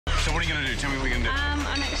What are you going to do? Tell me what you're going to do.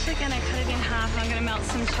 I'm actually going to cut it in half. I'm going to melt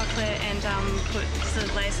some chocolate and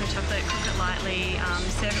layer some chocolate, cook it lightly,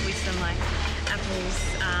 serve it with some like apples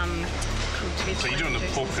cooked with. So you're doing the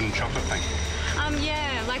pork and chocolate thing?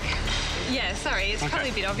 Sorry, it's probably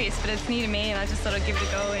a bit obvious, but it's new to me, and I just thought I'd give it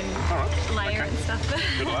a go and layer it and stuff.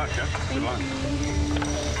 Good luck, yeah. Good luck.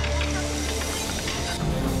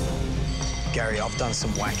 Gary, I've done some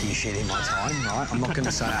wacky shit in my time, right? I'm not going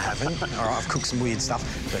to say I haven't. All right, I've cooked some weird stuff,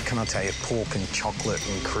 but can I tell you, pork and chocolate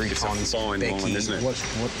and croutons, it's a fine line, isn't it?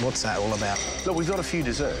 What's that all about? Look, we've got a few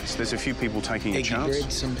desserts. There's a few people taking a chance. Eggy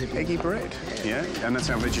bread, some people. Eggy bread, yeah. And that's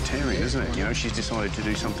our vegetarian, isn't it? You know, she's decided to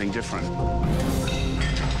do something different.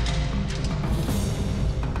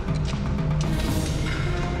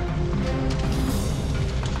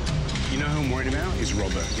 You know who I'm worried about? Is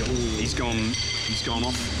Robert. He's gone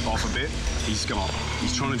off a bit. He's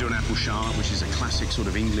trying to do an apple charlotte, which is a classic sort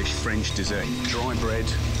of English French dessert. Dry bread.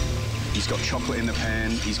 He's got chocolate in the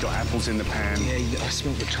pan. He's got apples in the pan. Yeah, I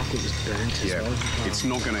smelled the chocolate was burnt as well. It's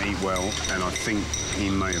not going to eat well, and I think he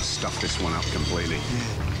may have stuffed this one up completely.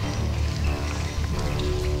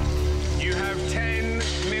 Yeah. You have 10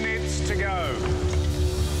 minutes to go.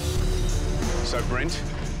 So, Brent,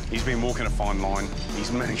 he's been walking a fine line.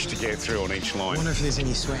 He's managed to get through on each line. I wonder if there's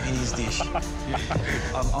any sweat in his dish.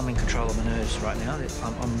 I'm in control of my nerves right now.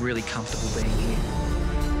 I'm really comfortable being here.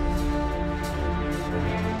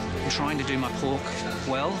 I'm trying to do my pork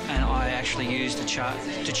well, and I actually use to char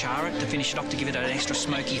it, to finish it off, to give it an extra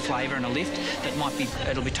smoky flavour and a lift that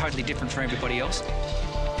it'll be totally different for everybody else.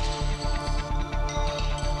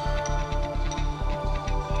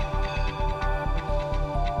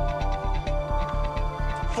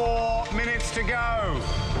 To go.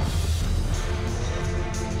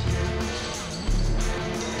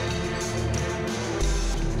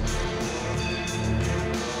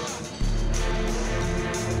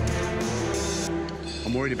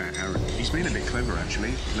 I'm worried about Aaron. He's been a bit clever,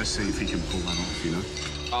 actually. Let's see if he can pull that off, you know?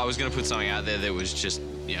 I was going to put something out there that was just,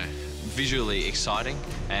 you know, visually exciting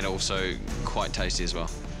and also quite tasty as well.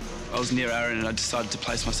 I was near Aaron and I decided to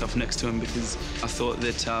place myself next to him because I thought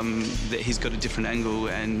that that he's got a different angle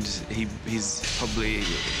and he's probably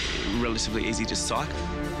relatively easy to psych.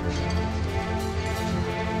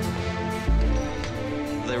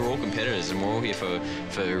 They're all competitors and we're all here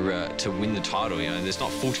to win the title. You know, there's not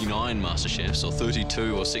 49 MasterChefs or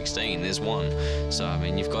 32 or 16. There's one. So I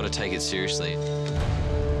mean, you've got to take it seriously.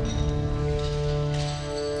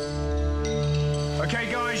 Okay,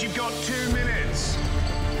 guys, you've got 2 minutes.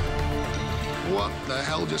 What the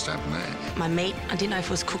hell just happened there? My meat, I didn't know if it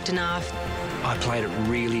was cooked enough. I played it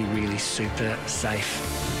really, really super safe.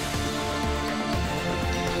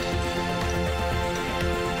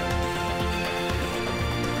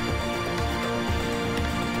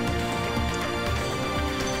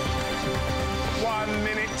 One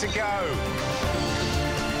minute to go.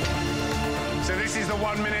 So this is the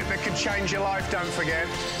 1 minute that could change your life, don't forget.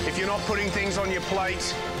 If you're not putting things on your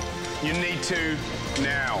plate, you need to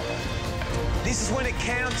now. This is when it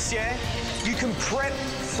counts, yeah? You can prep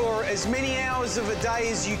for as many hours of a day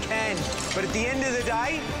as you can, but at the end of the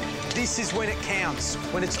day, this is when it counts,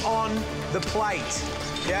 when it's on the plate,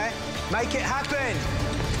 yeah? Make it happen.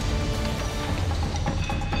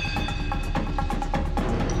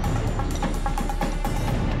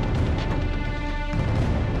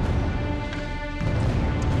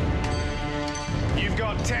 You've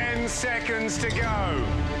got 10 seconds to go.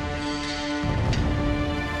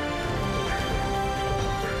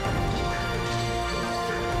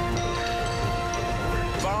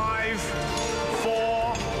 5,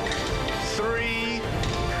 4, 3,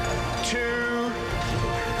 2,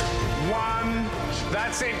 1.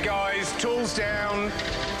 That's it, guys. Tools down.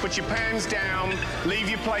 Put your pans down. Leave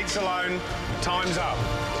your plates alone. Time's up.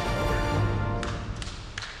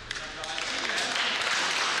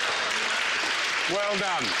 Well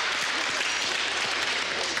done.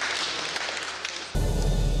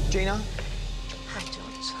 Gina, Hi,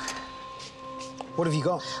 George. what have you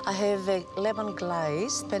got? I have a lemon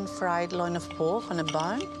glazed pan-fried loin of pork on a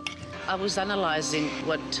bone. I was analysing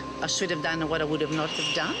what I should have done and what I would have not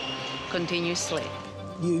have done continuously.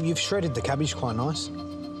 You've shredded the cabbage quite nice.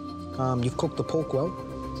 You've cooked the pork well.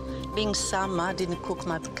 Being summer, I didn't cook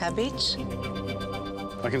my cabbage.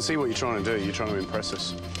 I can see what you're trying to do. You're trying to impress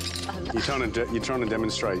us. You're trying to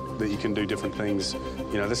demonstrate that you can do different things.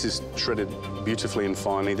 You know, this is shredded beautifully and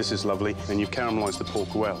finely. This is lovely, and you've caramelised the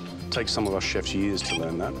pork well. It takes some of us chefs years to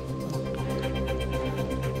learn that.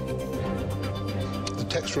 The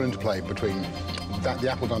texture interplay between the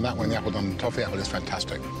apple done that way and the apple done toffee apple is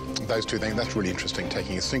fantastic. those two things, that's really interesting,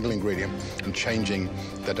 taking a single ingredient and changing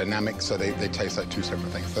the dynamics so they taste like two separate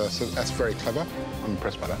things. So that's very clever. I'm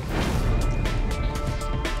impressed by that.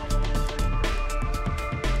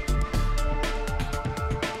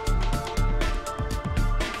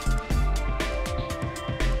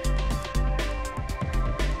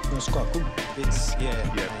 It's quite good. It's,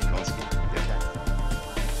 yeah.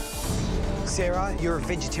 Sarah, you're a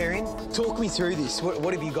vegetarian. Talk me through this.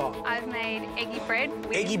 What have you got? I've made eggy bread.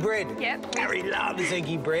 Eggy bread? Yep. Gary loves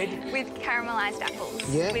eggy bread. With caramelised apples.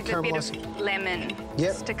 Yeah, with a bit of lemon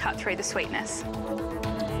just to cut through the sweetness.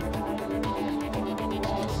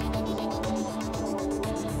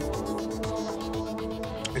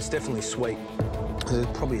 It's definitely sweet. There's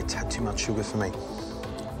probably a tad too much sugar for me.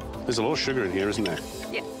 There's a lot of sugar in here, isn't there?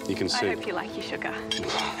 Yeah. You can see. I hope you like your sugar.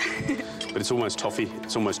 But it's almost toffee.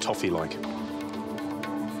 It's almost toffee-like.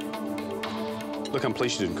 Look, I'm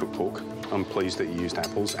pleased you didn't cook pork. I'm pleased that you used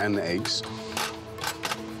apples and the eggs.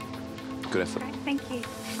 Good effort. Right, thank you.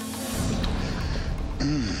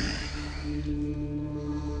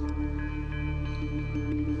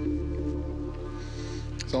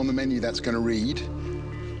 So on the menu, that's going to read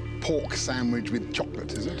pork sandwich with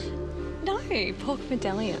chocolate, is it? No, pork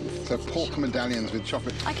medallions. So pork medallions with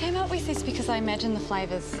chocolate. I came up with this because I imagine the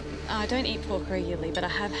flavours. I don't eat pork regularly, but I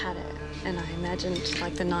have had it, and I imagined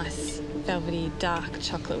like the nice velvety dark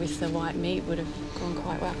chocolate with the white meat would have gone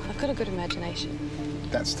quite well. I've got a good imagination.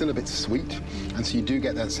 That's still a bit sweet, and so you do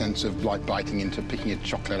get that sense of like biting into picking a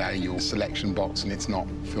chocolate out of your selection box, and it's not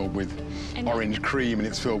filled with orange cream, and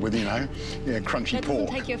it's filled with, you know, crunchy that pork.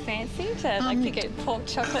 Doesn't take your fancy to like to get pork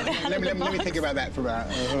chocolate out of the box? Let me think about that for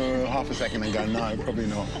about half a second and go, no, probably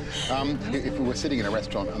not. If we were sitting in a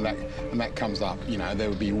restaurant and that comes up, you know, there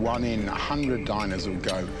would be 1 in 100 diners who would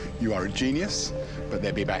go, you are a genius, but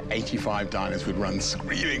there'd be about 85 diners who would run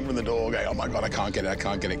screaming from the door, going, oh my God, I can't get it,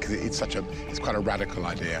 because it's quite a radical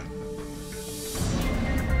idea.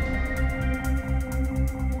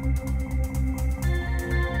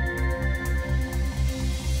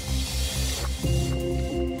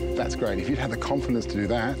 That's great. If you'd had the confidence to do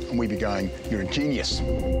that, and we'd be going, you're a genius.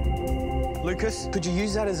 Lucas, could you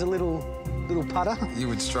use that as a little putter? You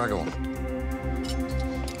would struggle.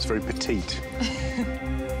 It's very petite.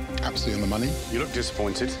 Absolutely on the money. You look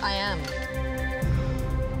disappointed. I am.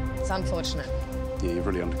 It's unfortunate. Yeah, you've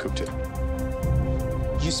really undercooked it.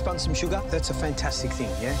 You spun some sugar? That's a fantastic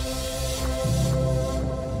thing, yeah?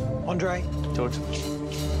 Andre? George?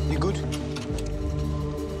 You good?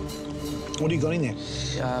 What do you got in there?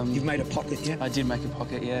 You've made a pocket, yeah? I did make a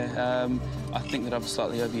pocket, yeah. I think that I've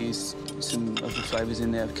slightly overused some of the flavours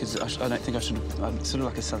in there because I don't think I should have... sort of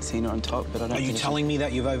like a salsina on top, but I don't Are you telling me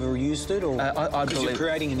that you've overused it, or...? Because you're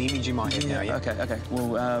creating an image in my head now, yeah? OK.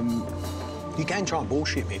 Well, you can try and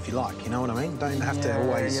bullshit me if you like, you know what I mean? Don't have to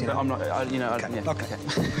always... Yeah, but I'm not... Okay.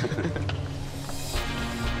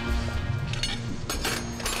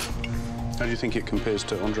 How do you think it compares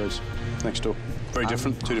to Andre's next door? Very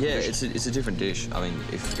different, two different dishes? Yeah, it's a different dish. I mean,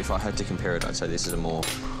 if I had to compare it, I'd say this is a more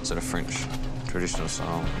sort of French traditional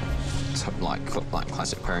style, like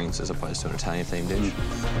classic pairings as opposed to an Italian-themed dish.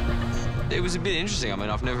 It was a bit interesting. I mean,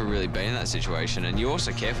 I've never really been in that situation, and you're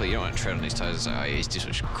also careful. You don't want to tread on his toes and say, oh, yeah, his dish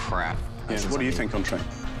was crap. Yeah, what do you think, Andre?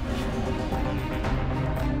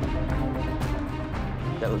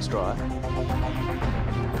 That looks dry.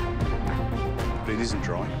 But it isn't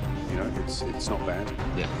dry. You know, it's not bad.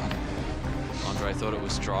 Yeah. Andre thought it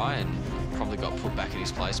was dry and probably got put back in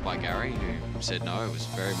his place by Gary, who said no, it was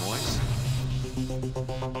very moist.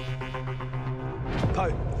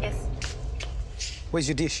 Poe. Yes. Where's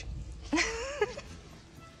your dish?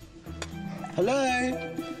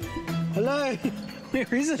 Hello? Hello?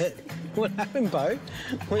 Where is it? What happened, Poe?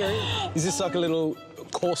 Is this like a little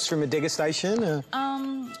course from a degustation? Or?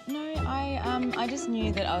 No, I just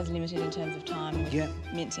knew that I was limited in terms of time with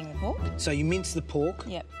mincing the pork. So you mince the pork.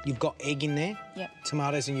 Yep. You've got egg in there. Yep.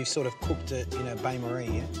 Tomatoes, and you've sort of cooked it in a bain-marie,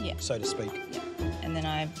 yeah? Yep. So to speak. Yep. And then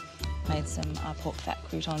I made some pork fat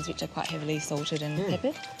croutons, which are quite heavily salted and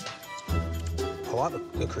peppered. I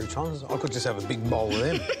like the croutons. I could just have a big bowl of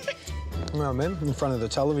them. You know what I mean? In front of the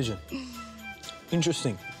television.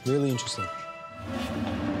 Interesting. Really interesting.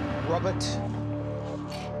 Robert.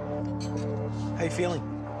 How you feeling?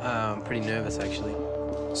 I'm pretty nervous, actually.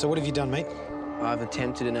 So what have you done, mate? I've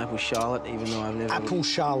attempted an apple charlotte, even though I've never... Apple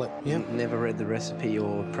charlotte, yeah? Never read the recipe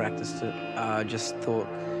or practiced it. I just thought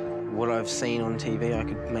what I've seen on TV, I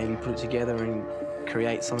could maybe put it together and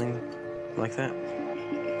create something like that.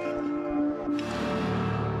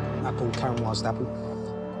 Apple, caramelised apple.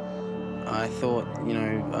 I thought, you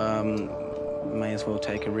know, may as well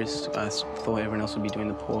take a risk. I thought everyone else would be doing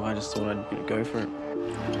the pork. I just thought I'd go for it.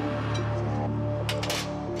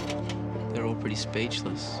 pretty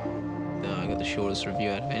speechless. I got the shortest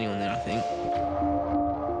review out of anyone there, I think.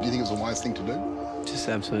 Do you think it was a wise thing to do? Just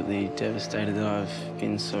absolutely devastated that I've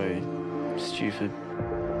been so stupid.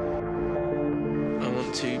 I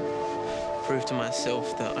want to prove to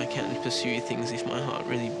myself that I can pursue things if my heart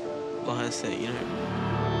really lies there, you know.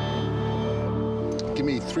 Give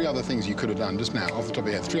me 3 other things you could have done, just now, off the top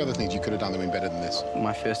of your head, 3 other things you could have done that would be better than this.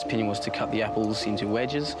 My first opinion was to cut the apples into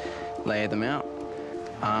wedges, layer them out,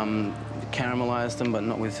 caramelise them, but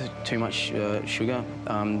not with too much sugar,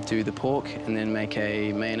 do the pork, and then make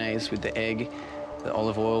a mayonnaise with the egg, the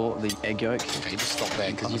olive oil, the egg yolk. Okay, just stop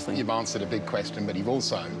there, because you've answered a big question, but you've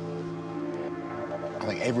also, I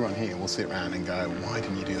think everyone here will sit around and go, why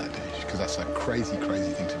didn't you do that dish? Because that's a crazy,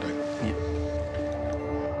 crazy thing to do. Yeah.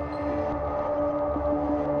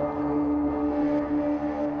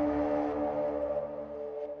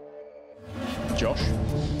 Josh,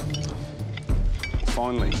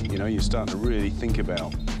 finally, you know, you're starting to really think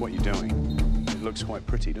about what you're doing. It looks quite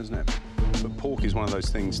pretty, doesn't it? But pork is one of those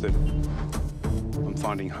things that I'm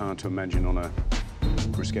finding hard to imagine on a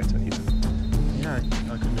bruschetta, you know? Yeah,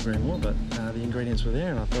 I couldn't agree more, but the ingredients were there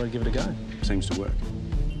and I thought I'd give it a go. Seems to work.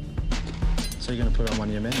 So you're going to put it on one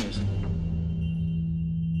of your menus?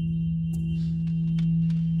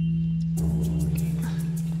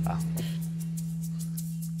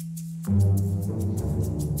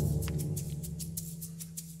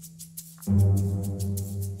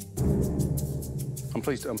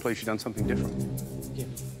 I'm pleased you've done something different. Yeah.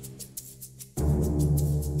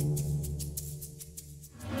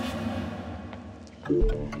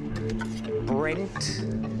 Brent.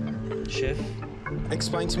 Chef.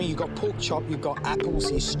 Explain to me, you've got pork chop, you've got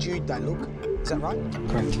apples, you stewed, they look. Is that right?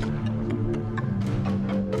 Correct.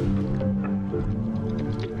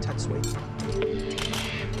 Tad sweet.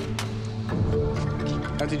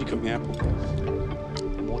 How did you cook the apple?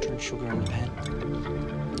 Water and sugar in the pan.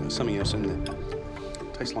 There's something else in there.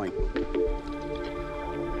 Tastes like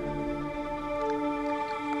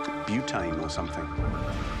butane or something.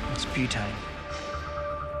 It's butane.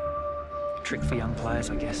 Trick for young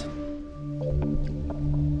players, I guess.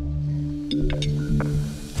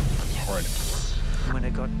 Horrid. When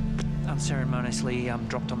it got unceremoniously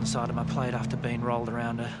dropped on the side of my plate after being rolled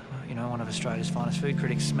around, you know, one of Australia's finest food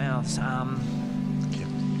critics' mouths.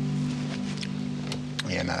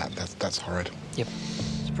 Yeah, no, that's horrid. Yep.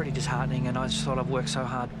 It's pretty disheartening, and I just thought I've worked so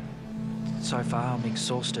hard so far. I'm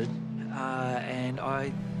exhausted, and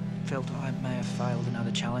I felt I may have failed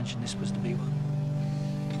another challenge, and this was the big one.